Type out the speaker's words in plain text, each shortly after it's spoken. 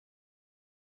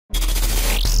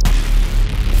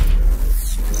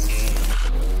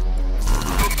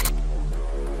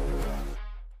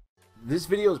This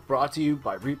video is brought to you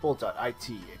by Repo.it,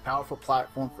 a powerful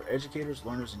platform for educators,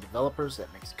 learners, and developers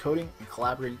that makes coding and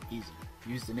collaborating easy.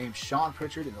 Use the name Sean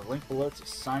Pritchard in the link below to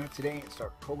sign up today and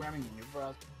start programming in your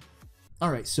browser.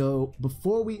 Alright, so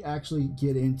before we actually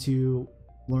get into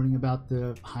learning about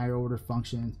the higher order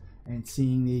functions and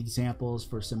seeing the examples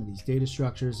for some of these data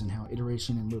structures and how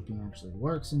iteration and looping actually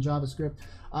works in JavaScript,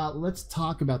 let's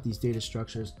talk about these data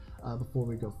structures before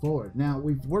we go forward. Now,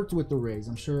 we've worked with arrays.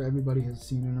 I'm sure everybody has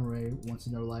seen an array once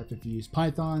in their life. If you use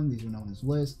Python, these are known as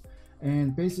lists.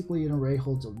 And basically, an array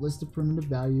holds a list of primitive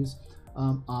values,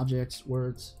 objects,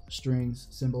 words, strings,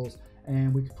 symbols,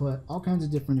 and we can put all kinds of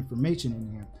different information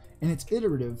in here. And it's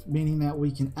iterative, meaning that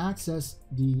we can access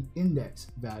the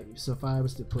index value. So if I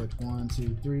was to put 1,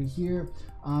 2, 3 here,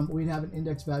 we'd have an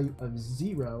index value of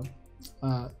 0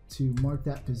 to mark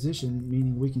that position,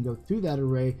 meaning we can go through that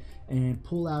array and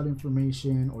pull out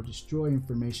information or destroy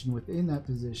information within that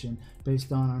position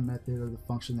based on our method or the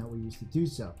function that we use to do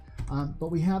so. But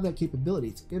we have that capability.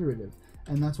 It's iterative,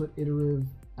 and that's what iterative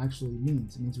actually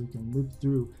means. It means we can loop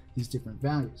through these different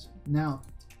values. Now,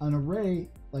 an array,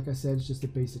 like I said, is just a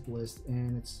basic list,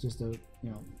 and it's just a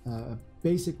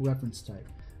basic reference type,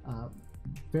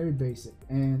 very basic.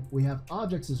 And we have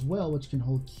objects as well, which can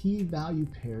hold key value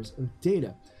pairs of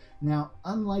data. Now,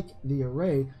 unlike the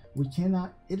array, we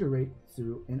cannot iterate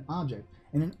through an object,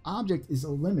 and an object is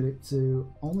limited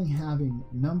to only having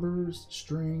numbers,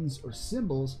 strings, or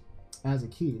symbols as a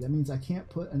key. That means I can't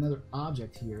put another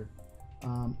object here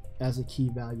as a key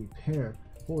value pair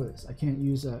for this. I can't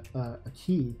use a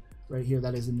key right here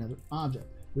that is another object.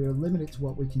 We are limited to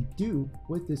what we can do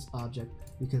with this object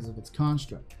because of its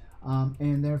construct.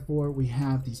 And therefore we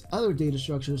have these other data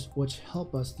structures which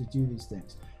help us to do these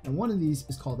things. And one of these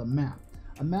is called a map.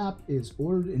 A map is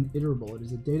ordered and iterable. It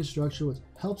is a data structure which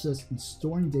helps us in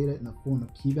storing data in the form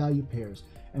of key value pairs.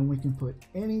 And we can put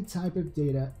any type of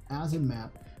data as a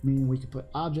map, meaning we can put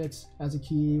objects as a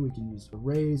key, we can use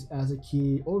arrays as a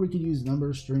key, or we can use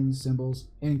numbers, strings, symbols,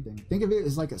 anything. Think of it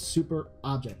as like a super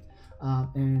object,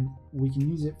 and we can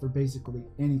use it for basically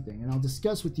anything. And I'll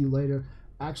discuss with you later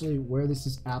actually where this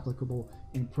is applicable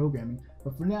in programming.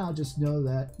 But for now, just know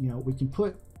that we can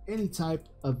put any type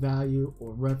of value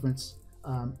or reference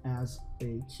as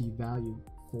a key value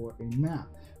for a map.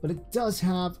 But it does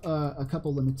have a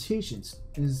couple limitations,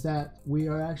 is that we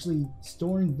are actually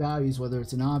storing values, whether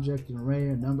it's an object, an array,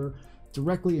 a number,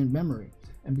 directly in memory.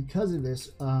 And because of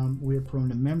this, we are prone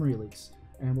to memory leaks.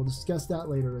 And we'll discuss that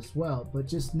later as well. But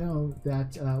just know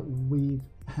that we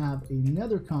have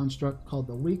another construct called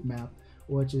the WEAKMAP,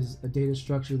 which is a data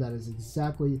structure that is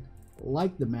exactly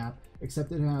like the map,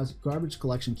 except it has garbage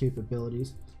collection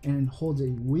capabilities and holds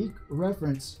a weak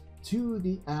reference to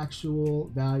the actual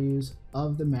values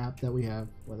of the map that we have,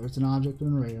 whether it's an object or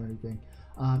an array or anything,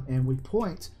 and we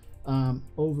point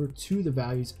over to the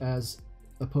values as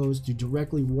opposed to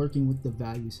directly working with the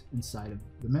values inside of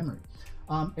the memory.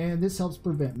 And this helps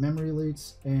prevent memory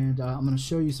leaks, and I'm going to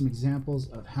show you some examples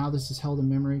of how this is held in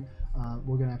memory.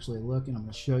 We're going to actually look, and I'm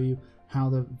going to show you how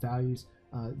the values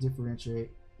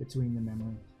differentiate between the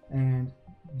memory. And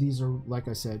these are, like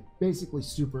I said, basically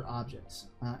super objects,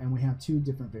 and we have two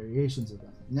different variations of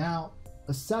them. Now,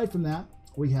 aside from that,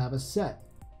 we have a set,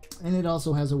 and it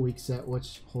also has a weak set,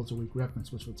 which holds a weak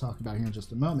reference, which we'll talk about here in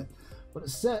just a moment. But a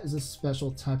set is a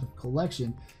special type of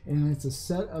collection, and it's a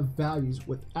set of values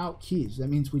without keys. That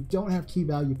means we don't have key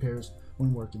value pairs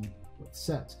when working with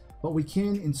sets. But we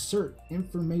can insert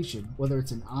information, whether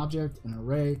it's an object, an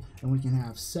array, and we can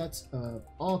have sets of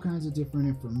all kinds of different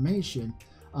information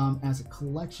as a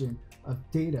collection of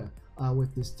data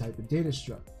with this type of data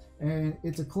struct. And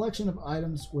it's a collection of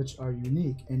items which are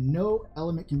unique, and no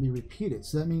element can be repeated.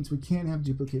 So that means we can't have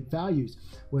duplicate values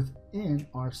within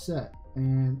our set.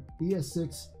 And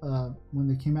ES6, when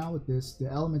they came out with this, the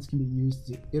elements can be used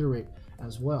to iterate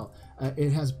as well. It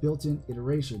has built-in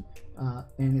iteration,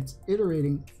 and it's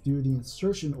iterating through the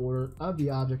insertion order of the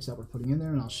objects that we're putting in there,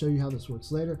 and I'll show you how this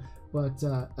works later. But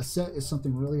a set is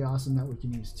something really awesome that we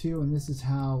can use too, and this is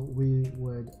how we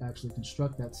would actually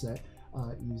construct that set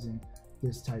using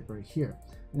this type right here.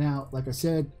 Now, like I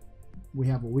said, we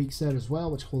have a weak set as well,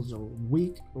 which holds a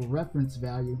weak reference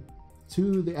value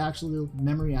to the actual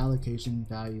memory allocation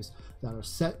values that are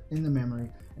set in the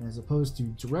memory, and as opposed to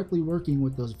directly working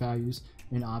with those values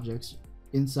and objects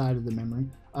inside of the memory,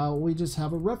 we just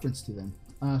have a reference to them,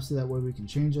 so that way we can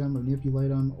change them, manipulate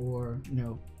them, or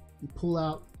pull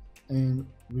out and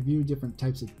review different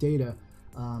types of data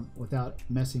without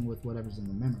messing with whatever's in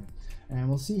the memory. And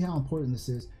we'll see how important this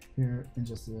is here in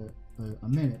just a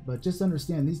minute. But just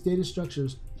understand, these data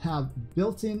structures have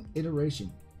built-in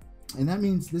iteration, and that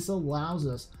means this allows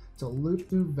us to loop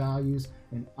through values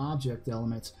and object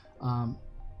elements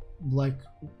like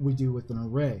we do with an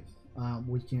array.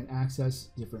 We can access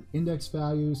different index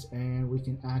values, and we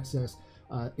can access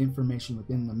information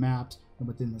within the maps and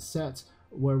within the sets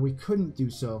where we couldn't do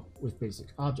so with basic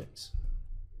objects.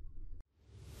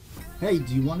 Hey,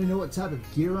 do you want to know what type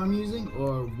of gear I'm using,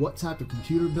 or what type of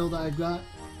computer build I've got?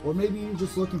 Or maybe you're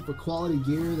just looking for quality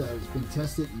gear that has been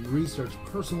tested and researched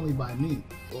personally by me.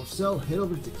 Well, if so, head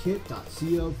over to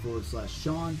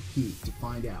kit.co/Sean P to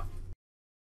find out.